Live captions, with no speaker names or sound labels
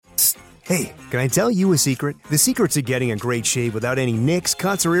Hey, can I tell you a secret? The secret to getting a great shave without any nicks,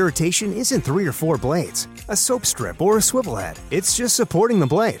 cuts, or irritation isn't 3 or 4 blades, a soap strip, or a swivel head. It's just supporting the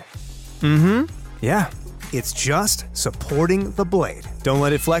blade. Yeah, it's just supporting the blade. Don't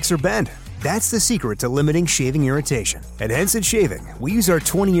let it flex or bend. That's the secret to limiting shaving irritation. At Henson Shaving, we use our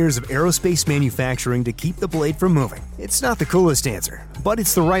 20 years of aerospace manufacturing to keep the blade from moving. It's not the coolest answer, but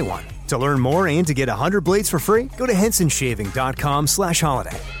it's the right one. To learn more and to get 100 blades for free, go to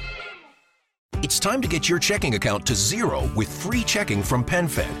hensonshaving.com/holiday. It's time to get your checking account to zero with free checking from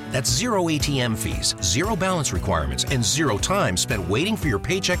PenFed. That's zero ATM fees, zero balance requirements, and zero time spent waiting for your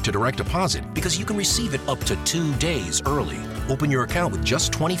paycheck to direct deposit because you can receive it up to 2 days early. Open your account with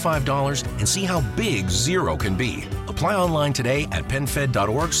just $25 and see how big zero can be. Apply online today at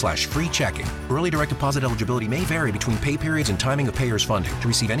penfed.org/free checking. Early direct deposit eligibility may vary between pay periods and timing of payer's funding. To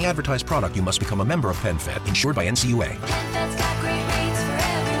receive any advertised product, you must become a member of PenFed, insured by NCUA. PenFed's got great rates for everyone.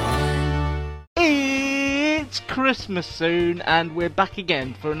 It's Christmas soon, and we're back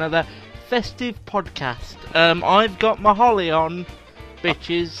again for another festive podcast. I've got my holly on,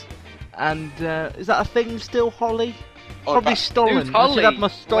 bitches, and is that a thing still, holly? Probably stolen. I should have my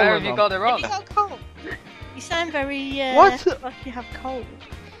stolen. Where have you got it Have on? you got a cold? You sound very, What? like you have a cold.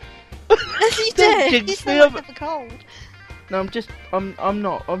 Yes, you do. Don't You jinx sound me, like you have a cold. No, I'm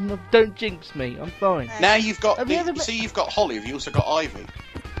not. Don't jinx me. I'm fine. Now you've got, Have you ever you've got Holly, have you also got Ivy?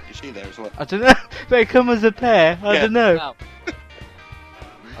 Is she there as well? I don't know. They come as a pair. I don't know. No.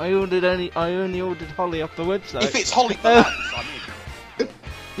 I only ordered holly off the website. If it's Holly for lads, I mean.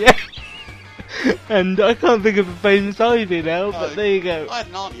 Yeah. And I can't think of a famous Ivy now, No. but there you go. I had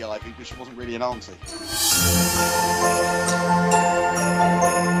an auntie Ivy, but she wasn't really an auntie.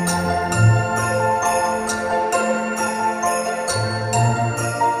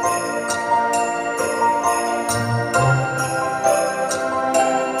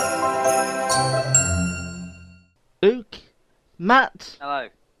 Luke, Matt, Hello.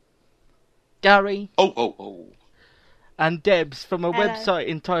 Gary, Oh. and Debs from a Hello. website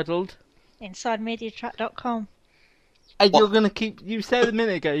entitled... InsideMediaTrack.com. And What? you're gonna keep... You said a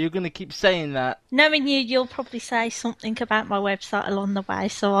minute ago you're gonna keep saying that. Knowing you, you'll probably say something about my website along the way,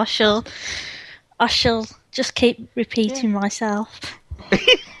 so I shall just keep repeating myself.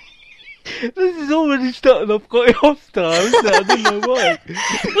 This is already starting off quite hostile, isn't it? I don't know why.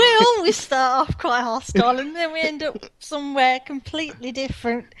 We always start off quite hostile, and then we end up somewhere completely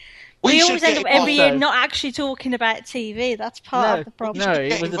different. We should always end get up every year also- not actually talking about TV. That's part of the problem. No,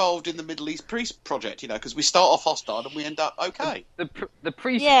 Get it was involved in the Middle East Priest Project, because we start off hostile and we end up okay. The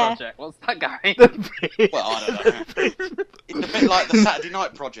Priest Yeah. Project, what's that going? Well, I don't know. It's a bit like the Saturday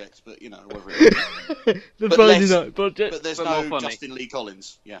Night Project, but, whatever it is. the But Friday less- Night Project. But there's But no more funny. Justin Lee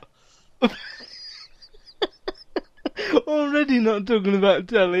Collins, yeah. Already not talking about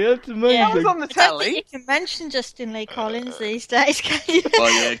telly, that's amazing. Yeah. I was on the I don't think telly. you can mention Justin Lee Collins these days, can you?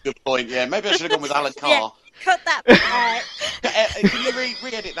 Well, yeah, good point. Yeah, maybe I should have gone with Alan Yeah. Carr. Cut that bit out. Can you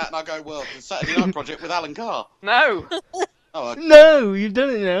re-edit that and I go, well, the Saturday Night Project with Alan Carr? No. Oh, okay. No, you've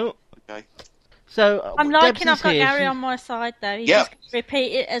done it now. Okay. So I'm Debs liking is I've got here. Gary She's- on my side, though. He Yeah. just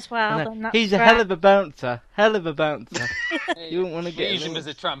repeat it as I well. know. Then that's He's a great. hell of a bouncer. Hell of a bouncer. You won't want to We get use him him in. as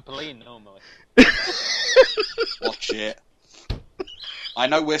a trampoline normally. Watch it. I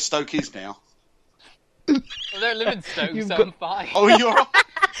know where Stoke is now. I don't live in Stoke, You've so got- I'm fine. Oh, you're right.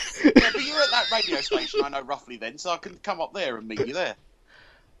 Yeah, but you're at that radio station, I know roughly then, so I can come up there and meet you there.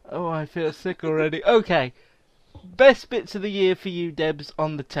 Oh, I feel sick already. Okay. Best bits of the year for you, Debs,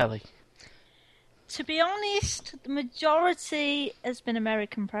 on the telly. To be honest, the majority has been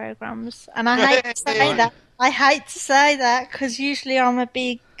American programs, and I hate to say that. I hate to say that because usually I'm a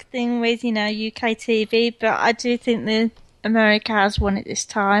big thing with UK TV, but I do think the America has won it this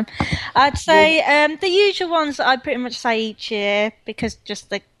time. I'd say the usual ones that I pretty much say each year because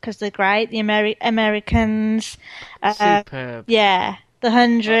they're great. The Americans, Superb. yeah, the Not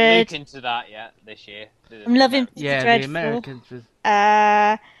 100. looked into that yet this year. I'm loving Yeah, Dreadful. the Americans was...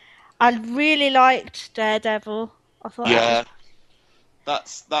 I really liked Daredevil. I thought that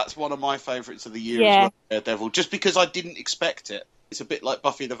was That's one of my favourites of the year Yeah. as well, Daredevil, just because I didn't expect it. It's a bit like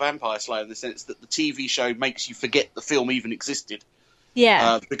Buffy the Vampire Slayer in the sense that the TV show makes you forget the film even existed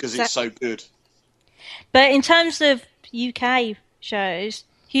yeah. because it's so good. But in terms of UK shows,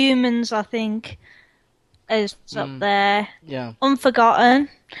 Humans, I think, is up there. Yeah. Unforgotten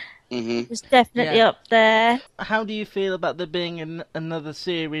Mm-hmm. is definitely Yeah. up there. How do you feel about there being another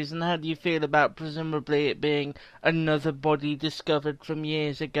series, and how do you feel about presumably it being another body discovered from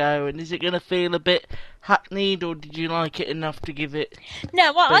years ago? And is it going to feel a bit hackneyed, or did you like it enough to give it...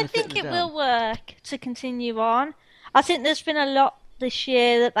 No, well, I benefit think of the it doubt? will work to continue on. I think there's been a lot this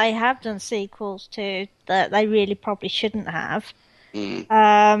year that they have done sequels to that they really probably shouldn't have.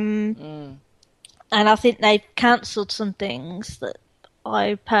 And I think they've cancelled some things that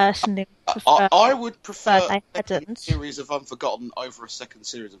I personally prefer. I would prefer But they a second hadn't. series of Unforgotten over a second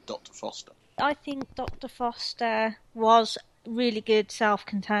series of Dr. Foster. I think Dr. Foster was really good,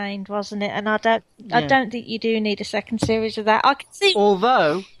 self-contained, wasn't it? And I don't think you do need a second series of that. I can see.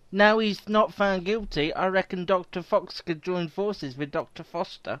 Although, now he's not found guilty, I reckon Dr. Fox could join forces with Dr.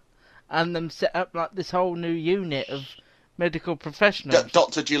 Foster and them set up like this whole new unit of medical professionals.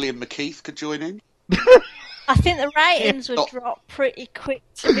 Dr. Gillian McKeith could join in. I think the ratings would drop pretty quick,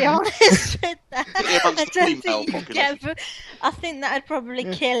 to be honest with that. I don't think you'd get. I think that'd probably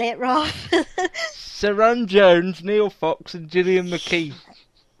kill it, rather. Saran Jones, Neil Fox, and Gillian McKeith.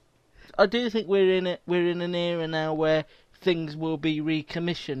 I do think we're in an era now where things will be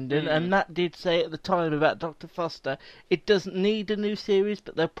recommissioned, and Nat did say at the time about Dr. Foster, it doesn't need a new series,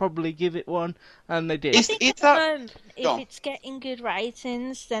 but they'll probably give it one, and they did. I think at the moment, if it's getting good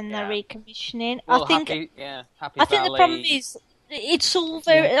ratings, then they're recommissioning. Well, I think the problem is it's all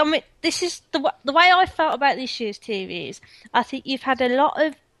very. I mean, this is the way I felt about this year's TV is I think you've had a lot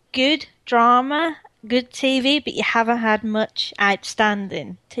of good drama, good TV, but you haven't had much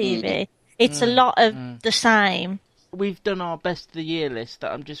outstanding TV. It's a lot of the same. We've done our best of the year list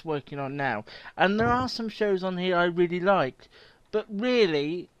that I'm just working on now, and there are some shows on here I really liked, but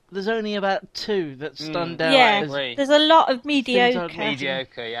really there's only about 2 that stand out. Yeah, there's a lot of mediocre.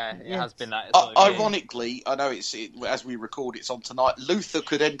 Mediocre, yeah, it has been that. Ironically, I know as we record, it's on tonight. Luther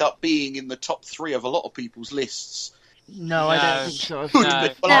could end up being in the top 3 of a lot of people's lists. No, I don't think so.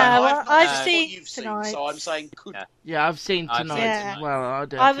 I've seen you've tonight. seen, so I'm saying could. Yeah, I've seen tonight as well.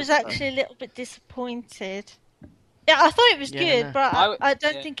 I was actually a little bit disappointed. Yeah, I thought it was good, but I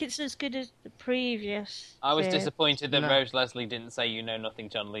don't think it's as good as the previous. I was disappointed that Rose Leslie didn't say "You Know Nothing,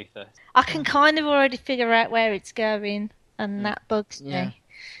 John Luther." I can kind of already figure out where it's going, and that bugs me.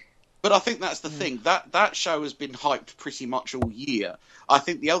 But I think that's the thing. That show has been hyped pretty much all year. I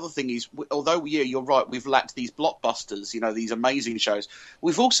think the other thing is, although you're right, we've lacked these blockbusters, these amazing shows.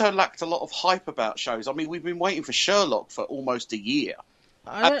 We've also lacked a lot of hype about shows. I mean, we've been waiting for Sherlock for almost a year.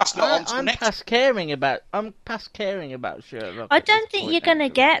 I'm past caring about Sherlock. I don't think you're going to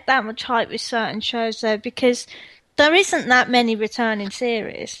get that much hype with certain shows, though, because there isn't that many returning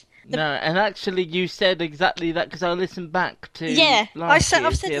series. No, and actually you said exactly that, because I listened back to I've said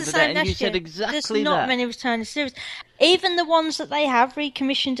the same and you last year. said exactly There's not many returning series. Even the ones that they have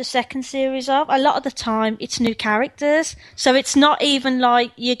recommissioned a second series of, a lot of the time it's new characters, so it's not even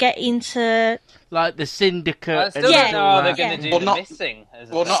like you get into... Like the Syndicate. I still don't know how they're going to do the missing.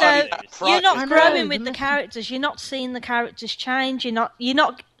 You're not growing with the characters. You're not seeing the characters change. You're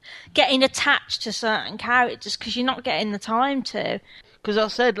not getting attached to certain characters because you're not getting the time to. Because I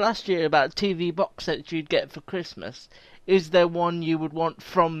said last year about TV box sets you'd get for Christmas. Is there one you would want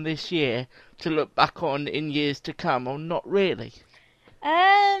from this year to look back on in years to come, or not really?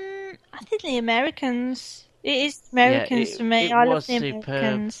 I think the Americans. It is Americans for me. I love the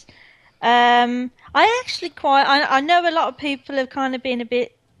Americans. I actually I know a lot of people have kind of been a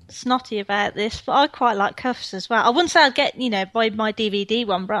bit snotty about this, but I quite like Cuffs as well. I wouldn't say I'd get, buy my DVD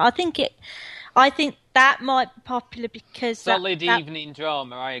one, but I think that might be popular because solid evening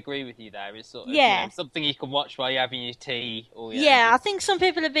drama. I agree with you there. It's sort of something you can watch while you're having your tea. Or I think some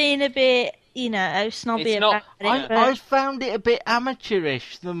people are being a bit snobby about it. I found it a bit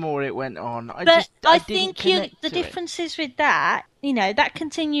amateurish the more it went on. I think the differences with that, that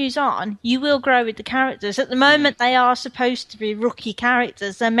continues on. You will grow with the characters. At the moment, they are supposed to be rookie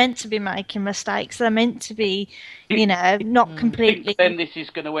characters. They're meant to be making mistakes. They're meant to be, not completely. Then this is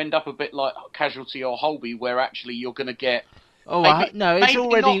going to end up a bit like Casualty or Holby, where actually you're going to get. It's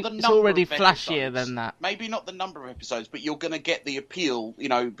already flashier than that. Maybe not the number of episodes, but you're going to get the appeal,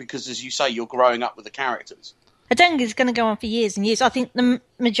 because as you say, you're growing up with the characters. I don't think it's going to go on for years and years. I think the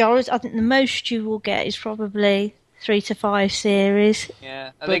most you will get is probably 3 to 5 series.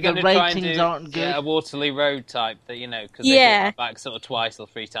 Yeah, but the ratings aren't good. A Waterloo Road type, that because they brought back sort of twice or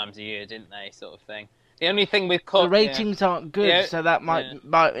 3 times a year, didn't they, sort of thing. The only thing with Cuffs... The ratings aren't good, so that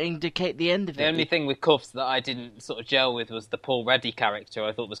might indicate the end of it. The only thing with Cuffs that I didn't sort of gel with was the Paul Reddy character.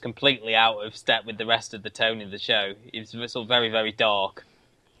 I thought was completely out of step with the rest of the tone of the show. It was sort of very, very dark,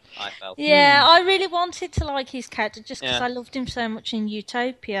 I felt. Yeah, I really wanted to like his character just because I loved him so much in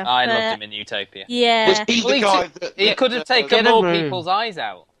Utopia. I loved him in Utopia. Yeah. Was he the guy he could have taken more people's eyes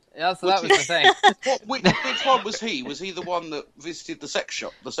out. That was the thing. Which one was he? Was he the one that visited the sex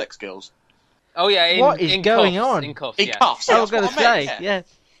shop, the sex girls? Oh yeah, what is going Cuffs, on? In Cuffs, in yeah. Cuffs, I was going to say, yeah.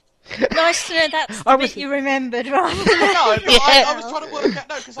 Nice to know that's the I was- bit you remembered, right? No, but I was trying to work out.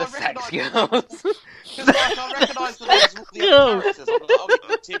 No, because I The sex recognise. girls. Because I recognise the names of all the other characters. I'm like, oh,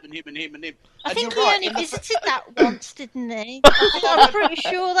 it's him and him and him and him. I And think you're he right. only in the visited that once, didn't he? I'm pretty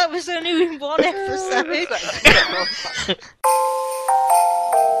sure that was only in one episode.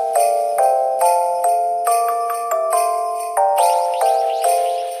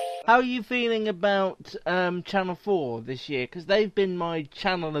 How are you feeling about Channel 4 this year? Because they've been my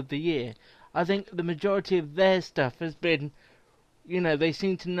channel of the year. I think the majority of their stuff has been, you know, they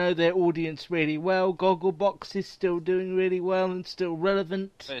seem to know their audience really well. Gogglebox is still doing really well and still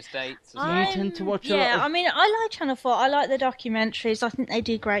relevant. First dates. You tend to watch a lot Yeah, of... I mean, I like Channel 4. I like the documentaries. I think they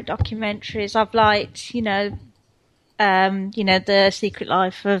do great documentaries. I've liked, The Secret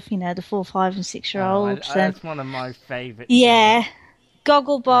Life of, the 4, 5 and 6 year olds. That's one of my favourites. Yeah.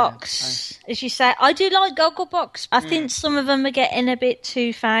 Gogglebox, as you say. I do like Gogglebox. I think some of them are getting a bit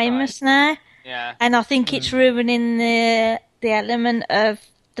too famous now. Yeah. And I think it's ruining the element of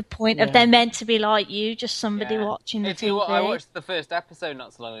the point of they're meant to be like you, just somebody watching the TV. I watched the first episode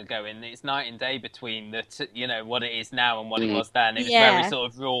not so long ago, and it's night and day between what it is now and what it was then. It was very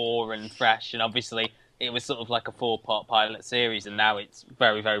sort of raw and fresh, and obviously it was sort of like a 4-part pilot series, and now it's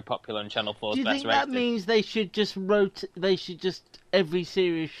very, very popular on Channel 4's Do you best think that rated. means they should just every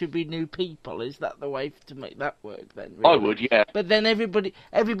series should be new people? Is that the way to make that work then? Really? I would, yeah. But then everybody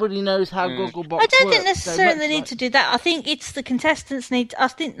knows how Gogglebox I don't think works, necessarily so they much need to do that. I think it's the contestants need. I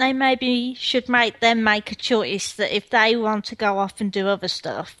think they maybe should make a choice that if they want to go off and do other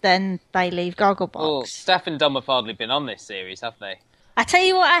stuff, then they leave Gogglebox. Well, Steph and Dom have hardly been on this series, have they? I tell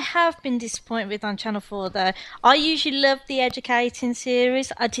you what, I have been disappointed with on Channel 4 though. I usually love the educating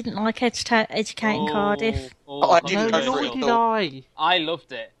series. I didn't like Educating Cardiff. I didn't No, go for nor it did at all. I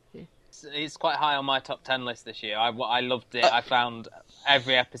loved it. It's quite high on my top 10 list this year. I loved it. I found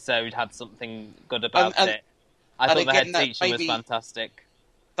every episode had something good about it. I thought the head again, that teacher was maybe- fantastic.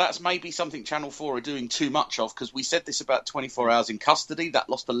 That's maybe something Channel 4 are doing too much of, because we said this about 24 Hours in Custody. That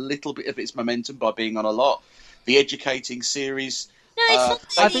lost a little bit of its momentum by being on a lot. The educating series... No,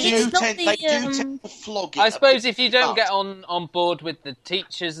 it's not they do tend to flog it. I a suppose bit if you don't much. get on board with the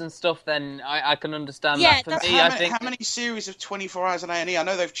teachers and stuff, then I can understand Yeah, that. For that's- me, I think How many series of 24 Hours on A&E? I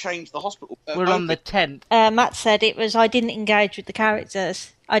know they've changed the hospital. We're on the 10th. Matt said it was I didn't engage with the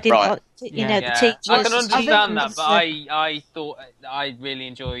characters. I didn't Right. like, the yeah, teachers. I can understand that, think but I thought I really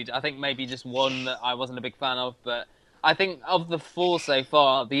enjoyed. I think maybe just one that I wasn't a big fan of, but I think of the 4 so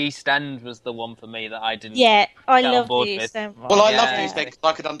far, the East End was the one for me that I didn't. Yeah, I get on love board the with. East End. Well, I Yeah. love these because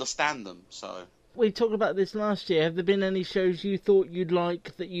I could understand them, so... We talked about this last year. Have there been any shows you thought you'd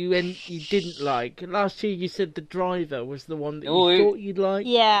like that you didn't like? Last year you said The Driver was the one that you Oh, thought you'd like.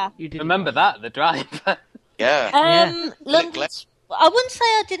 Yeah. You didn't Remember like. that, The Driver. Yeah. London. Glenn? I wouldn't say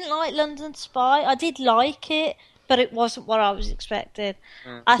I didn't like London Spy. I did like it, but it wasn't what I was expecting.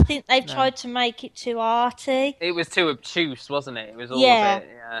 I think they've tried to make it too arty. It was too obtuse, wasn't it? It was all Yeah. a bit.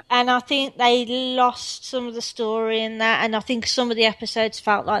 Yeah. And I think they lost some of the story in that, and I think some of the episodes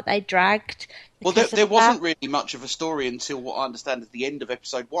felt like they dragged. Well, there because of wasn't that. really much of a story until what I understand at the end of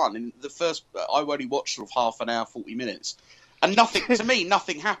episode 1. In the first, I only watched sort of half an hour, 40 minutes, and nothing to me,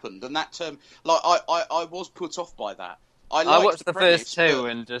 nothing happened. And that I was put off by that. I liked watched the premise, first 2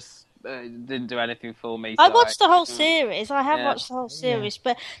 but- and just didn't do anything for me. I so watched the whole series. I have Yeah. watched the whole series,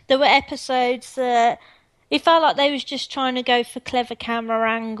 but there were episodes that it felt like they was just trying to go for clever camera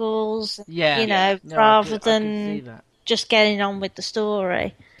angles, Yeah. No, rather I could see than that. just getting on with the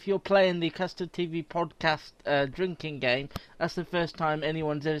story. If you're playing the Custard TV podcast drinking game, that's the first time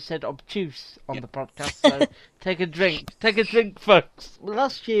anyone's ever said obtuse on the podcast, so take a drink. Take a drink, folks.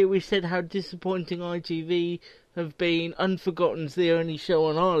 Last year we said how disappointing ITV have been. Unforgotten's the only show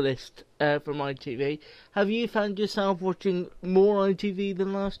on our list from ITV. Have you found yourself watching more ITV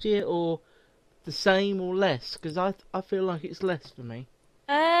than last year, or the same or less? Because I feel like it's less for me.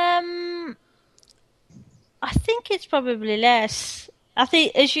 I think it's probably less. I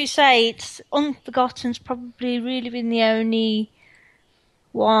think, as you say, it's Unforgotten's probably really been the only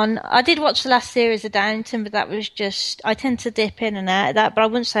one. I did watch the last series of Downton, but that was just... I tend to dip in and out of that, but I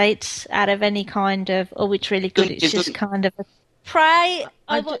wouldn't say it's out of any kind of, oh, it's really good. It's just kind of a... Prey,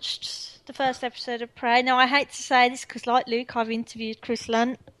 I watched the first episode of Prey. Now, I hate to say this, because like Luke, I've interviewed Chris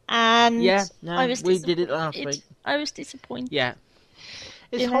Lunt, and Yeah, no, I was we did it last disappointed. week. I was disappointed. Yeah.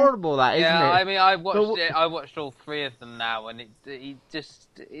 It's You know? horrible, that, isn't Yeah, it? I mean, I watched But it. I watched all 3 of them now, and it's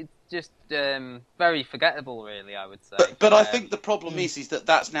just very forgettable, really. I would say. But I think the problem is that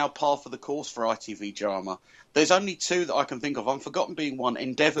that's now par for the course for ITV drama. There's only 2 that I can think of, Unforgotten being one,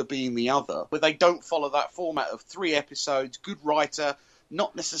 Endeavour being the other, where they don't follow that format of 3 episodes, good writer,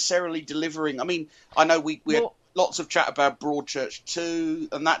 not necessarily delivering. I mean, I know we had lots of chat about Broadchurch 2,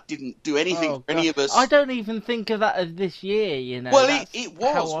 and that didn't do anything for any of us. I don't even think of that as this year, you know. Well, it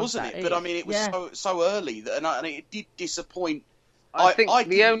was, wasn't it? But I mean, it was so early, and it did disappoint. I think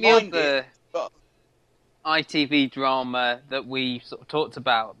the only other but ITV drama that we sort of talked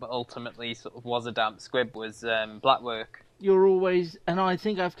about, but ultimately sort of was a damp squib, was Blackwork. You're always, and I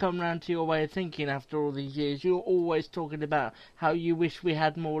think I've come round to your way of thinking after all these years, you're always talking about how you wish we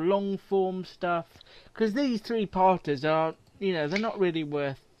had more long-form stuff, because these three-parters are, you know, they're not really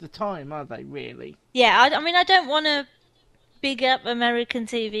worth the time, are they, really? Yeah, I mean, I don't want to big up American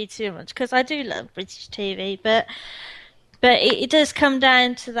TV too much, because I do love British TV, but it does come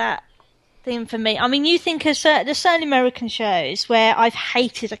down to that thing for me. I mean, you think of there's certain American shows where I've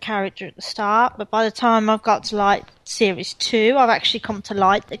hated a character at the start, but by the time I've got to like series 2, I've actually come to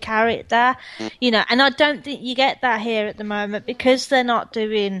like the character, you know. And I don't think you get that here at the moment because they're not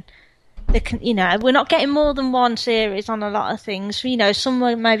doing you know, we're not getting more than one series on a lot of things. You know, some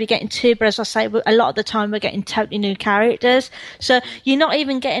are maybe getting 2, but as I say, a lot of the time we're getting totally new characters. So you're not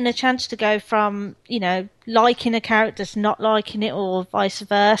even getting a chance to go from, you know, liking a character to not liking it or vice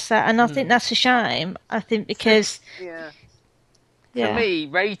versa. And I think that's a shame. I think because... For me,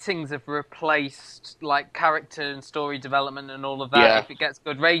 ratings have replaced like character and story development and all of that. If it gets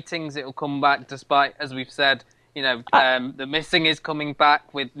good ratings, it'll come back despite, as we've said... You know, The Missing is coming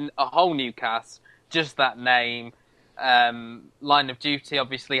back with a whole new cast, just that name. Line of Duty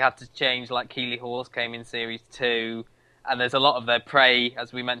obviously had to change, like Keeley Hawes came in Series 2. And there's a lot of their Prey,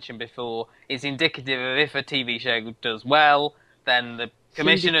 as we mentioned before, is indicative of if a TV show does well, then the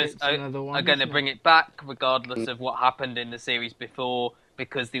commissioners are going to bring it back, regardless of what happened in the series before,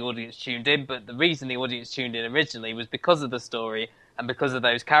 because the audience tuned in. But the reason the audience tuned in originally was because of the story, and because of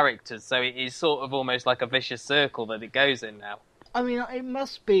those characters, so it is sort of almost like a vicious circle that it goes in now. I mean, it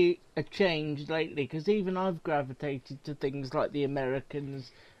must be a change lately, because even I've gravitated to things like The Americans,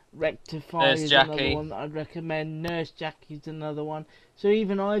 Rectify is another one that I'd recommend, Nurse Jackie's another one. So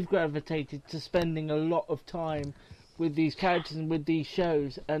even I've gravitated to spending a lot of time with these characters and with these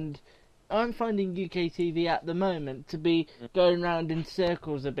shows, and I'm finding UK TV at the moment to be going round in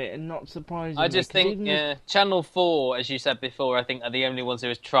circles a bit and not surprising. I just think Channel 4, as you said before, I think are the only ones who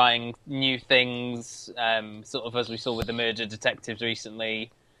are trying new things, sort of as we saw with the Murder Detectives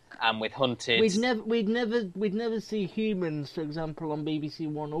recently and with Hunted. We'd never see Humans, for example, on BBC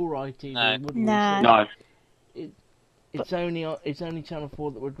One or ITV, would we? No. It's only Channel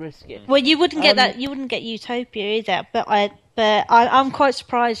 4 that would risk it. Well, you wouldn't get that. You wouldn't get Utopia either. But I'm quite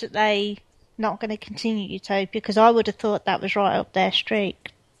surprised that they not going to continue Utopia, because I would have thought that was right up their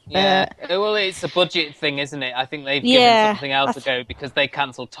streak. Yeah. Well, it's a budget thing, isn't it? I think they've given something else a go, because they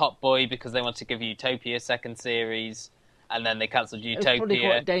cancelled Top Boy because they want to give Utopia a second series, and then they cancelled Utopia. It's probably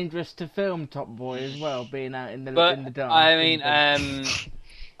quite dangerous to film Top Boy as well, being out in the dark. I mean,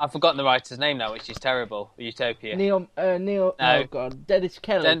 I've forgotten the writer's name now, which is terrible. Utopia. Neil. No. Oh God, Dennis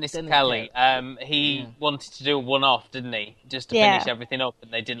Kelly. Dennis Kelly. He wanted to do a one-off, didn't he? Just to finish everything up,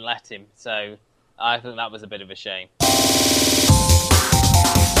 and they didn't let him. So I think that was a bit of a shame.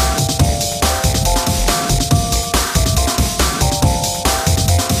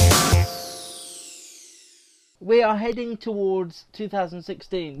 We are heading towards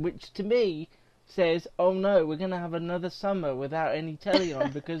 2016, which to me says, oh no, we're going to have another summer without any telly on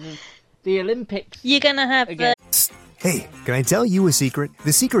because of the Olympics. You're going to have again. Hey, can I tell you a secret?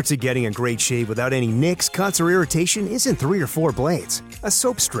 The secret to getting a great shave without any nicks, cuts, or irritation isn't 3 or 4 blades, a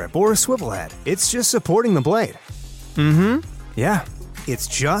soap strip, or a swivel head. It's just supporting the blade. Yeah, it's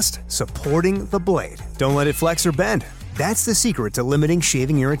just supporting the blade. Don't let it flex or bend. That's the secret to limiting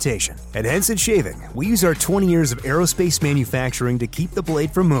shaving irritation. At Henson Shaving, we use our 20 years of aerospace manufacturing to keep the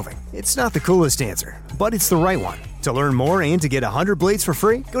blade from moving. It's not the coolest answer, but it's the right one. To learn more and to get 100 blades for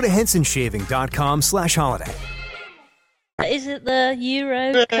free, go to hensonshaving.com/holiday. Is it the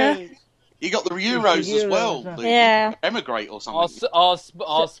Euro Cup? You got the Euros as well. Yeah. Emigrate or something. Our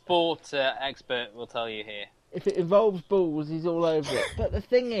sport expert will tell you here. If it involves balls, he's all over it. But the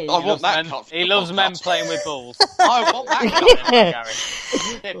thing is... He loves men playing with balls. I want that cup, Gary.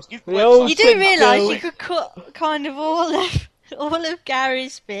 You do realise you could cut kind of all of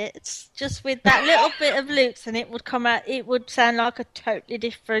Gary's bits just with that little bit of Luke's, and it would come out. It would sound like a totally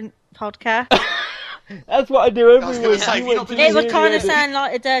different podcast. That's what I do every week. It would kind of sound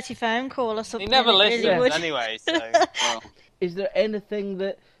like a dirty phone call or something. He never listens anyway. So. Is there anything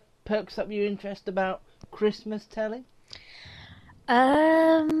that perks up your interest about Christmas telly?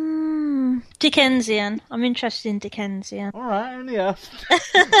 Dickensian. I'm interested in Dickensian. All right, only asked.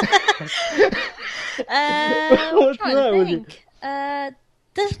 I'm trying to think.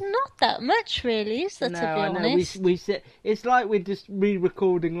 There's not that much, really, is there, to be honest? We said it's like we're just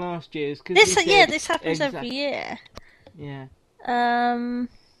re-recording last year's. This happens every year. Yeah.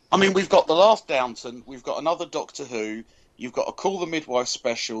 I mean, we've got The Last Downton, we've got another Doctor Who, you've got a Call the Midwife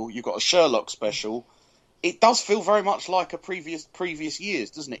special, you've got a Sherlock special. It does feel very much like a previous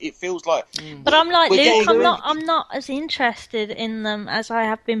years, doesn't it? It feels like. But I'm like Luke. I'm not as interested in them as I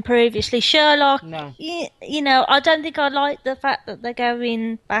have been previously. Sherlock. No. You know, I don't think I like the fact that they're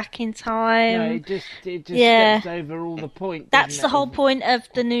going back in time. No, it just steps over all the point. That's the whole point of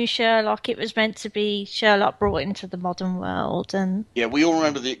the new Sherlock. It was meant to be Sherlock brought into the modern world, and yeah, we all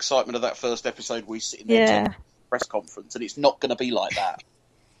remember the excitement of that first episode. We sit in there press conference, and it's not going to be like that.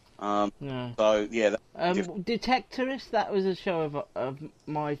 No. So yeah, Detectorist, that was a show of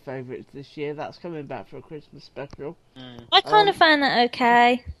my favourites this year. That's coming back for a Christmas special. I kind of found that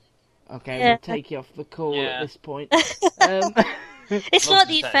okay. Okay, we'll take you off the call at this point. It's like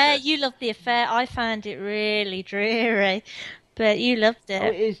The Affair. You loved The Affair. I found it really dreary, but you loved it. Oh,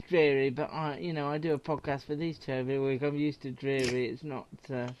 it is dreary, but I do a podcast for these two every week. I'm used to dreary. It's not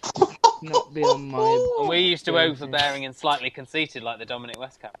beyond my... And we used to overbearing and slightly conceited like the Dominic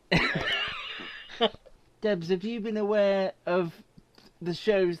West character. Debs, have you been aware of the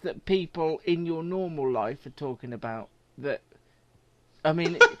shows that people in your normal life are talking about? That, I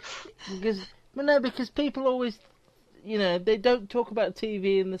mean, because people always, they don't talk about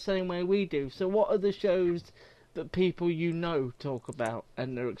TV in the same way we do. So what are the shows that people talk about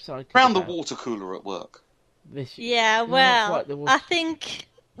and are excited around about? The water cooler at work. This Yeah, well, I think...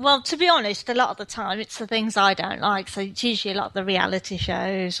 Well, to be honest, a lot of the time it's the things I don't like. So it's usually a lot of the reality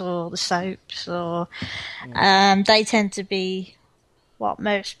shows or the soaps, or they tend to be what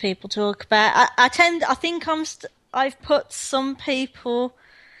most people talk about. I've put some people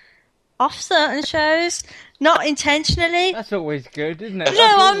off certain shows, not intentionally. That's always good, isn't it?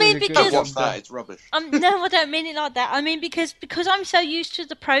 No, I mean because don't watch that; it's rubbish. No, I don't mean it like that. I mean because I'm so used to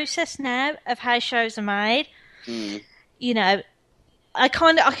the process now of how shows are made. I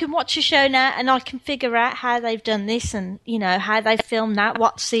can watch a show now and I can figure out how they've done this and, how they filmed that,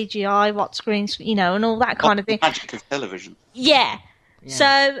 what's CGI, what's green screen, and all that kind of thing. The magic of television. Yeah.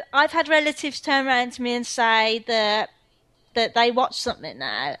 So I've had relatives turn around to me and say that they watch something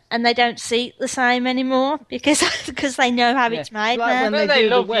now and they don't see it the same anymore because they know how it's made now. But they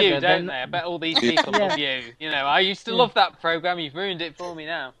love you, don't they? I bet all these people love you. I used to love that programme. You've ruined it for me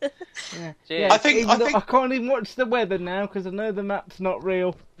now. I think I can't even watch the weather now because I know the map's not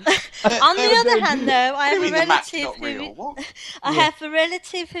real. On the other hand, though, I have a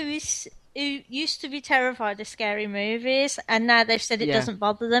relative who used to be terrified of scary movies, and now they've said it doesn't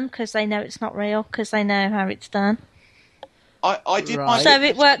bother them because they know it's not real because they know how it's done. I did so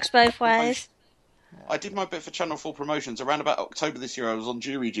it works both ways. I did my bit for Channel 4 promotions. Around about October this year, I was on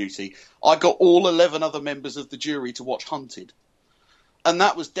jury duty. I got all 11 other members of the jury to watch Hunted. And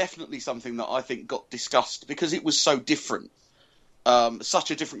that was definitely something that I think got discussed because it was so different. Such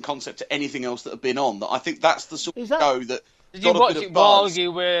a different concept to anything else that had been on. That I think that's the sort of show that... Did you watch it while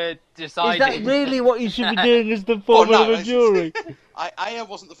you were deciding? Is that really what you should be doing as the foreman of a jury? I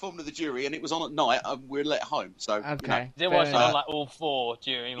wasn't the foreman of the jury, and it was on at night, and we were let home. So okay, didn't watch it on all four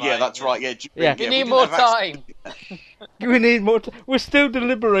during. Yeah, that's right. Yeah, we need more time. We need more time. We're still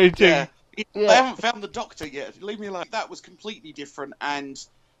deliberating. Yeah. They haven't found the doctor yet. Leave me alone. That was completely different and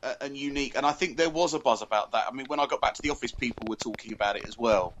unique, and I think there was a buzz about that. I mean, when I got back to the office, people were talking about it as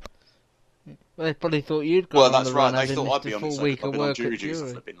well. Well, they probably thought you'd gone on that's the right. run, They thought I'd be on full week of work jury at duty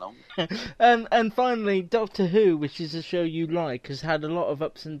jury. for been long. And finally, Doctor Who, which is a show you like, has had a lot of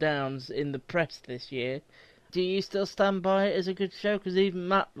ups and downs in the press this year. Do you still stand by it as a good show? Because even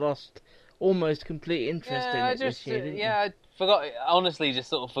Matt lost almost complete interest in it this year, didn't you? I forgot. Honestly, just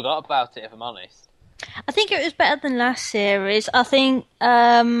sort of forgot about it, if I'm honest. I think it was better than last series. I think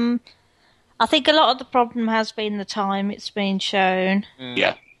a lot of the problem has been the time it's been shown.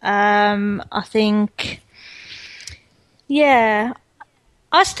 Yeah. I think, I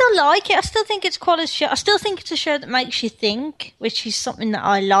still like it. I still think it's quite a show. I still think it's a show that makes you think, which is something that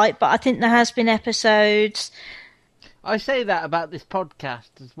I like. But I think there has been episodes. I say that about this podcast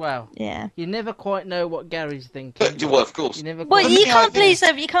as well. Yeah, you never quite know what Gary's thinking. Well, of course. You can't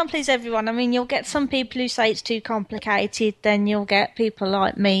please everyone. I mean, you'll get some people who say it's too complicated. Then you'll get people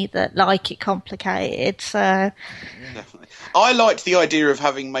like me that like it complicated. So definitely, I liked the idea of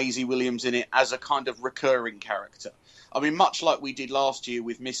having Maisie Williams in it as a kind of recurring character. I mean, much like we did last year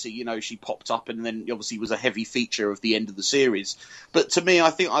with Missy, you know, she popped up and then obviously was a heavy feature of the end of the series. But to me, I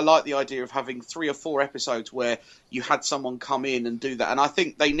think I like the idea of having 3 or 4 episodes where you had someone come in and do that. And I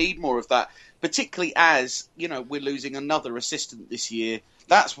think they need more of that, particularly as, you know, we're losing another assistant this year.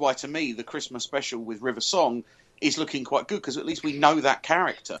 That's why, to me, the Christmas special with River Song is looking quite good, because at least we know that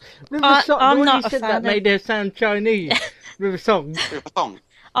character. River Song, I'm the way not you a said fan that of- made her sound Chinese. River Song. River Song.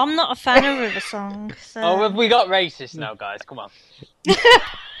 I'm not a fan of River Song. So... Oh, have we got racist now, guys? Come on.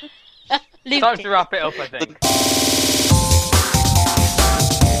 Luke Time did. to wrap it up, I think.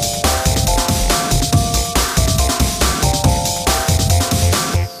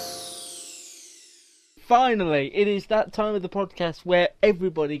 Finally, it is that time of the podcast where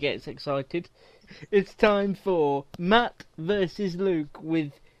everybody gets excited. It's time for Matt versus Luke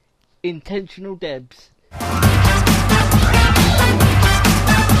with Intentional Debs.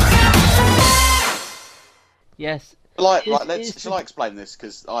 Yes. Shall I explain this?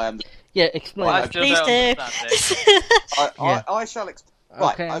 Because I am... Yeah, explain. Well, I Right, still Please don't do. understand it. Yeah. I shall explain.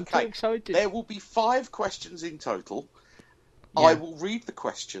 Right, Okay, I'm too okay. excited. There will be 5 questions in total. Yeah. I will read the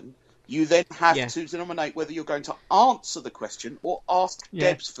question. You then have Yeah. to nominate whether you're going to answer the question or ask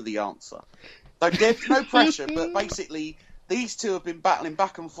Yeah. Debs for the answer. So, Debs, no pressure, but basically, these two have been battling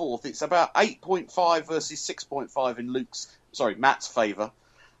back and forth. It's about 8.5 versus 6.5 in Matt's favour.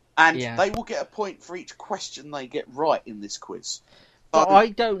 And Yeah. they will get a point for each question they get right in this quiz. But So- I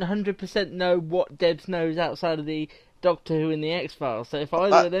don't 100% know what Debs knows outside of the Doctor Who and the X-Files, so if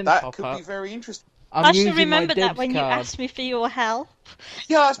either of them that pop could up, be very interesting. I'm I should using remember my that Debs when you card. asked me for your help.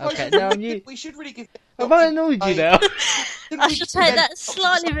 Yeah, I suppose Okay, now we should really give... Have I annoyed you now? I should take that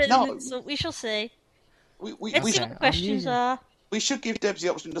slightly bit No. of insult. We shall see. We Let's see Okay, what the I'm questions using- are. We should give Debs the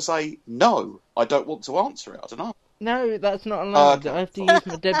option to say, no, I don't want to answer it. I don't know. No, that's not allowed. Okay. I have to use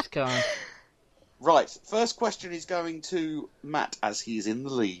my Debs card. Right, first question is going to Matt as he is in the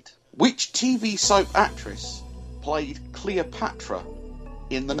lead. Which TV soap actress played Cleopatra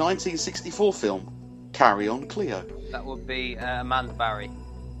in the 1964 film Carry On Cleo? That would be Amanda Barry.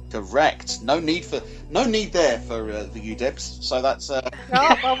 Correct. No need there for you, Debs. So that's Oh,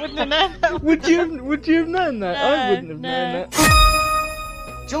 I wouldn't have known that. Would you have known that? I wouldn't have known no.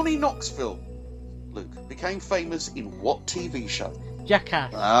 that. Johnny Knoxville. Luke became famous in what TV show?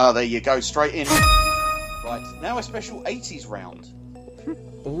 Jackass. Ah, there you go, straight in. Right, now a special 80s round.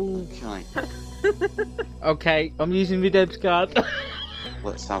 Ooh. Okay, Okay, I'm using my Debs card.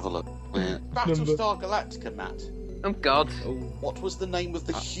 let's have a look. Number. Battlestar Galactica, Matt. Oh, God. What was the name of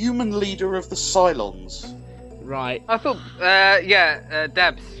the human leader of the Cylons? Right. I thought,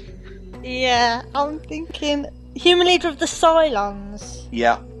 Debs. Yeah, I'm thinking human leader of the Cylons.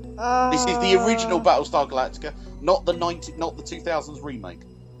 Yeah, this is the original Oh. Battlestar Galactica, not the 2000s remake.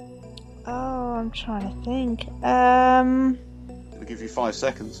 Oh, I'm trying to think. I'll give you 5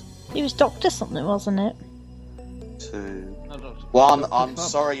 seconds. He was Doctor something, wasn't it? 2, No, Doctor. 1. I'm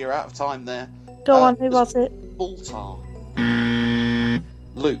sorry, you're out of time there. Go on, who was it? Baltar.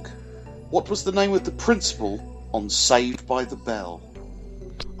 Luke, what was the name of the principal on Saved by the Bell?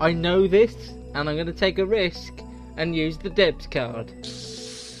 I know this, and I'm going to take a risk and use the Debs card.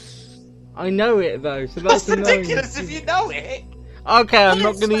 I know it though, so that's That's annoying. ridiculous if you know it. Okay, I'm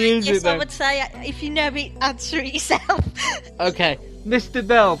not Well, going to it's use fine. it Yes, I then. would say if you know it, answer it yourself. Okay, Mr.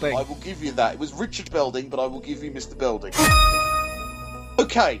 Belding. I will give you that. It was Richard Belding, but I will give you Mr. Belding.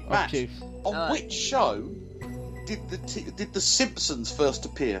 Okay, Matt. Obtuse. On Aye. which show did the Simpsons first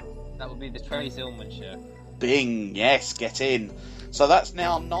appear? That would be the Trace Ullman show. Bing, yes, get in. So that's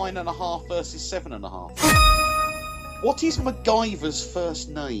now 9.5 versus 7.5. What is MacGyver's first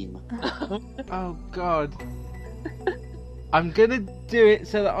name? Oh God. I'm gonna do it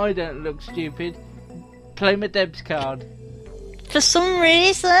so that I don't look stupid. Play my Debs card. For some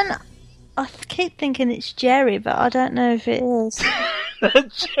reason, I keep thinking it's Jerry, but I don't know if it is.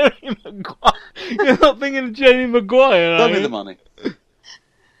 Jerry Maguire. You're not thinking of Jerry Maguire, are Tell me you? the money.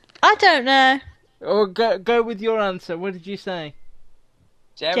 I don't know. Or go with your answer. What did you say?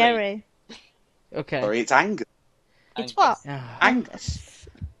 Jerry. Okay. Sorry, it's Angus. It's what? Ah, Angus.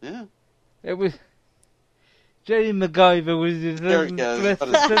 Yeah. it was Jerry MacGyver was his There it goes.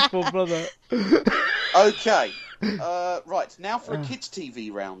 successful brother. Okay. Right, now for a kids'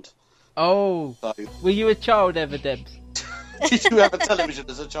 TV round. Oh, So, were you a child ever, Debs? did you have a television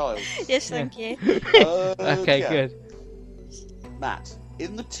as a child? Yes, thank you. Okay, good. Matt,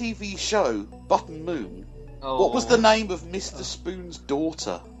 in the TV show Button Moon, Oh, what was the name of Mr. Spoon's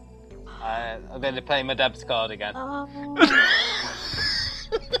daughter? I'm going to play my Debs card again. Oh.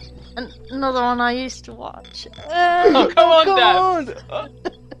 Another one I used to watch. Oh, come on, Come Debs. on!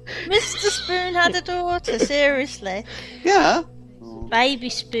 Mr. Spoon had a daughter, seriously. Yeah. Baby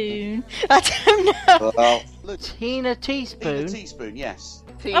Spoon. I don't know. Well, look, Tina in a Teaspoon. teaspoon, yes.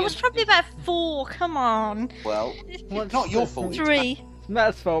 I was probably about 4, come on. Well, What's not your the- fault. 3. It's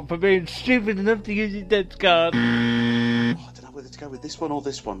Matt's fault for being stupid enough to use his Deb's card. Oh, I don't know whether to go with this one or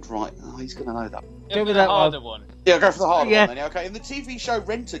this one. Right, oh, he's going to know that. Go with the that harder one. one. Yeah, go for the harder Yeah. one then. Okay, in the TV show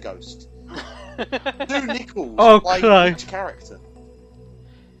Rent-A-Ghost, Sue Nichols Oh, played Christ. which character?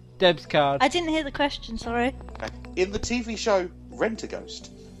 Deb's card. I didn't hear the question, sorry. Okay. In the TV show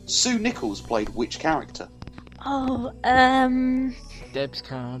Rent-A-Ghost, Sue Nichols played which character? Oh, Deb's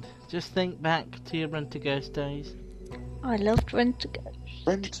card. Just think back to your Rent-A-Ghost days. I loved Rent-A-Ghost.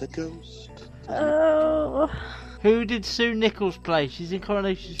 Rent-A-Ghost. Oh, Who did Sue Nichols play? She's in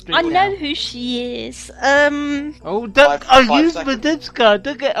Coronation Street. I now. know who she is. Oh, don't! Five I used my seconds. Deb's card.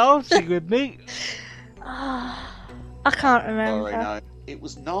 Don't get arsy with me. I can't remember. Sorry, no. It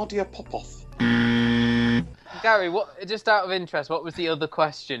was Nadia Popov. Gary, what? Just out of interest, what was the other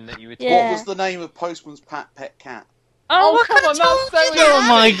question that you were talking? Yeah. What was the name of Postman's pet cat? Oh, I come on, could've told that's you so that. Oh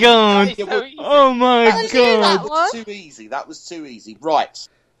my god! That is so easy. Oh my I knew that god! That one. was too easy. That was too easy. Right.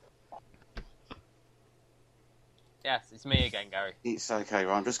 Yes, it's me again, Gary. It's okay,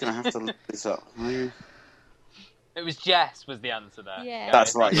 right. I'm just going to have to look this up. It was Jess was the answer there. Yeah. Gary,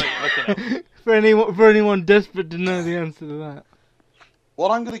 That's right. what you're looking at. For anyone desperate to know the answer to that.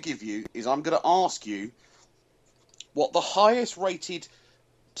 What I'm going to give you is I'm going to ask you what the highest rated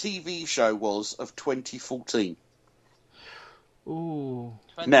TV show was of 2014. Ooh.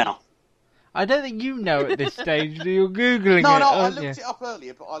 Now. I don't think you know at this stage. You're googling No, it. no, I aren't looked you? it up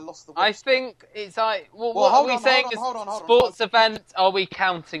earlier, but I lost the I website. think it's like, well, Well, what hold are we on, saying? hold on, hold on, Sports event, are we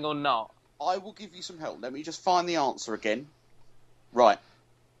counting or not? I will give you some help. Let me just find the answer again. Right.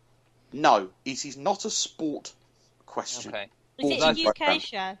 No, it is not a sport question. Okay. Is it Sports a UK program.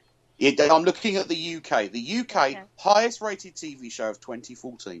 show? I'm looking at the UK. The UK Okay. highest rated TV show of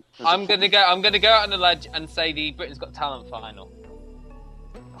 2014. I'm gonna go out on a ledge and say the Britain's Got Talent final.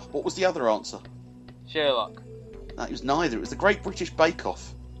 What was the other answer? Sherlock. No, it was neither. It was the Great British Bake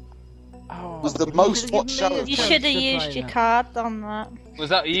Off. Oh, Was the you most should've watched given me show a of You chance should have to used play your that. card on that. Was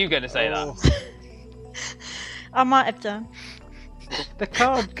that you going to say that? I might have done. The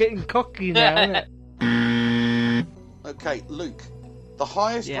card's getting cocky now, isn't it? Okay, Luke. The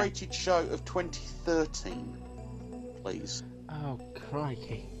highest Yeah. rated show of 2013, please. Oh,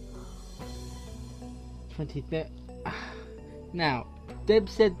 crikey. 23. Now, Deb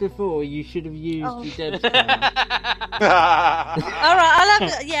said before you should have used Oh. your Deb's card.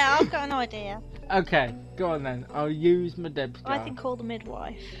 Alright, I've got an idea. Okay, go on then. I'll use my Deb's I card. think Call the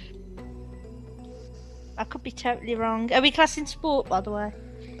Midwife. I could be totally wrong. Are we classing sport, by the way?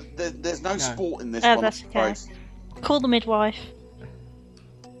 There's no sport in this Oh, one. that's I'm okay. afraid. Call the Midwife.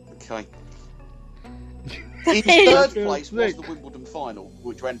 Okay. In third place was the Wimbledon final,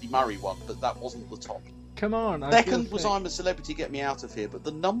 which Andy Murray won, but that wasn't the top. Come on. I Second feel was sick. I'm a Celebrity, Get Me Out of Here, but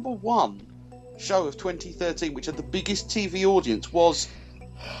the number one show of 2013, which had the biggest TV audience, was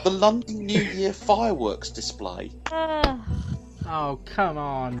the London New Year fireworks display. Oh, come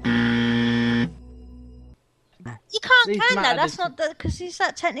on. You can't These count that. matter That's dis- not because is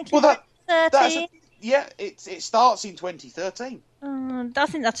that technically Well, that's 13? it starts in 2013. I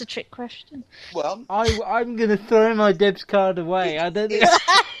think that's a trick question. Well, I'm going to throw my Deb's card away. I don't think...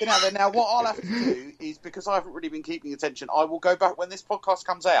 now what I'll have to do is, because I haven't really been keeping attention, I will go back when this podcast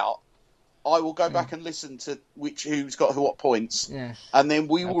comes out. I will go back and listen to who's got what points, Yeah. and then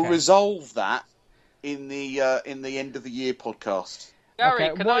we will Okay. resolve that in the end of the year podcast. Gary,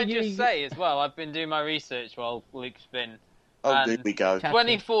 Okay, can what I you- just say as well, I've been doing my research while Luke's been... Oh, And there we go. Cap-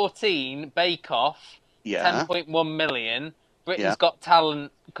 2014, Bake Off, Yeah. 10.1 million. Britain's Yeah. Got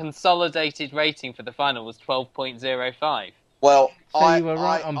Talent consolidated rating for the final was 12.05. Well, So you were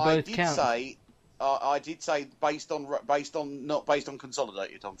right on both did counts. say, I did say based on not based on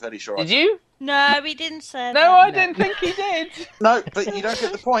consolidated. I'm fairly sure. I Did said. you? No, we didn't say No, that. I didn't think he did. No, but you don't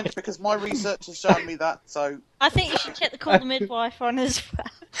get the point because my research has shown me that. So I think you should check the Call the Midwife on as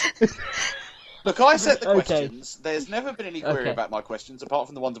well. look, I set the Okay. questions. There's never been any query Okay. about my questions apart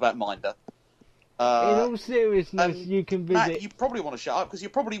from the ones about Minder. In all seriousness, and you can visit... Matt, you probably want to shut up because you're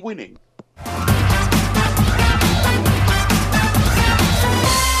probably winning.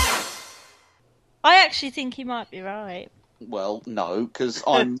 I actually think he might be right. Well, no, because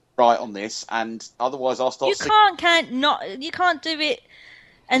I'm right on this, and otherwise I'll start. You can't count not. You can't do it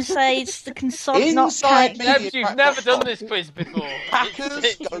and say it's the console not Inside count. me- Debs, you've never done this quiz before.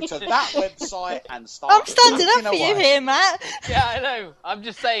 Hackers go to that website and start. I'm standing up hacking for you away. here, Matt. Yeah, I know. I'm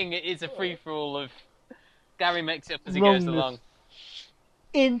just saying it is a free-for-all of... Gary makes it up as he goes Wrongness. along.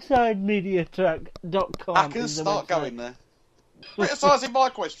 InsideMediaTrack.com. I can start going there. Criticising my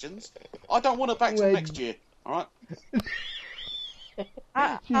questions. I don't want it back till next year. All right.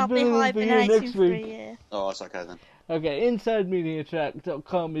 I'll be hibernating for a year. Oh, that's okay then. Okay,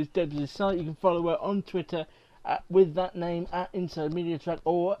 InsideMediaTrack.com is Deb's site. You can follow her on Twitter with that name at InsideMediaTrack,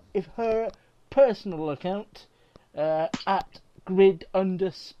 or if her personal account at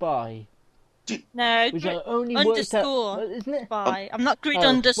Grid_Spy. No, which I only underscore worked out, isn't it? Spy. I'm not Grid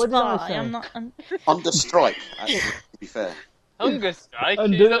under what did I Spy. say? I'm not. Under strike, actually, to be fair. Hunger strike.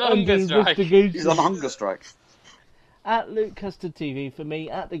 Under He's on hunger strike. investigation. He's on hunger strike. At Luke Custard TV for me,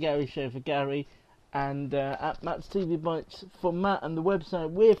 at The Gary Show for Gary, and at Matt's TV Bites for Matt. And the website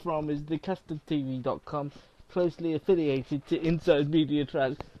we're from is thecustardtv.com, closely affiliated to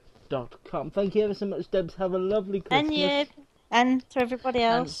InsideMediaTrack.com. Thank you ever so much, Debs. Have a lovely Christmas. And you, and to everybody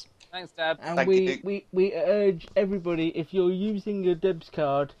else. Thanks, Deb. And we urge everybody, if you're using your Debs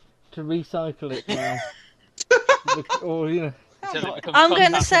card, to recycle it now. Or, you know. I'm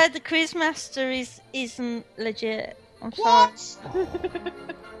going to say the Quizmaster isn't legit. I'm sorry.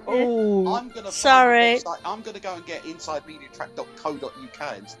 Oh, I'm gonna sorry. I'm going to go and get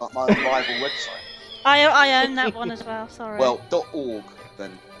InsideMediaTrack.co.uk and start my own rival website. I own that one as well. Sorry. Well, .org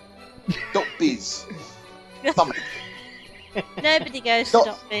then. .biz. Something. Nobody goes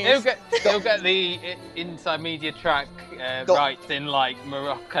to .biz. He'll get the Inside Media Track rights in like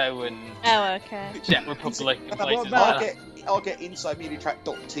Morocco and okay. Czech Republic and places I'll like that. I'll get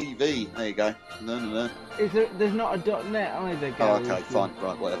InsideMediaTrack.tv. There you go. No. there's not a .net either, Oh, Gary. okay, fine,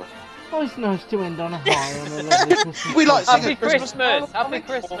 right, whatever. Oh, it's nice to end on a high on a lovely Christmas. We like Happy singing Christmas! Happy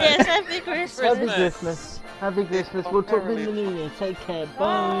Christmas! Yes, Happy Christmas. Happy Christmas. Happy Christmas. We'll talk in the new year. Take care.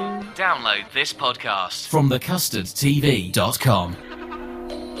 Bye. Download this podcast from thecustardtv.com.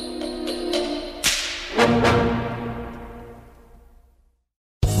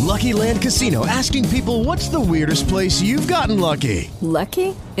 Lucky Land Casino, asking people, what's the weirdest place you've gotten lucky?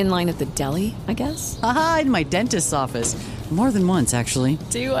 Lucky? In line at the deli, I guess? Aha, in my dentist's office. More than once, actually.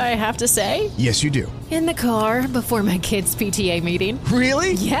 Do I have to say? Yes, you do. In the car before my kids' PTA meeting.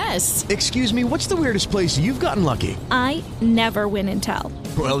 Really? Yes. Excuse me, what's the weirdest place you've gotten lucky? I never win and tell.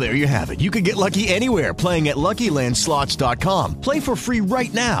 Well, there you have it. You can get lucky anywhere, playing at LuckyLandSlots.com. Play for free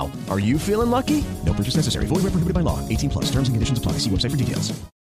right now. Are you feeling lucky? No purchase necessary. Void where prohibited by law. 18+. Terms and conditions apply. See website for details.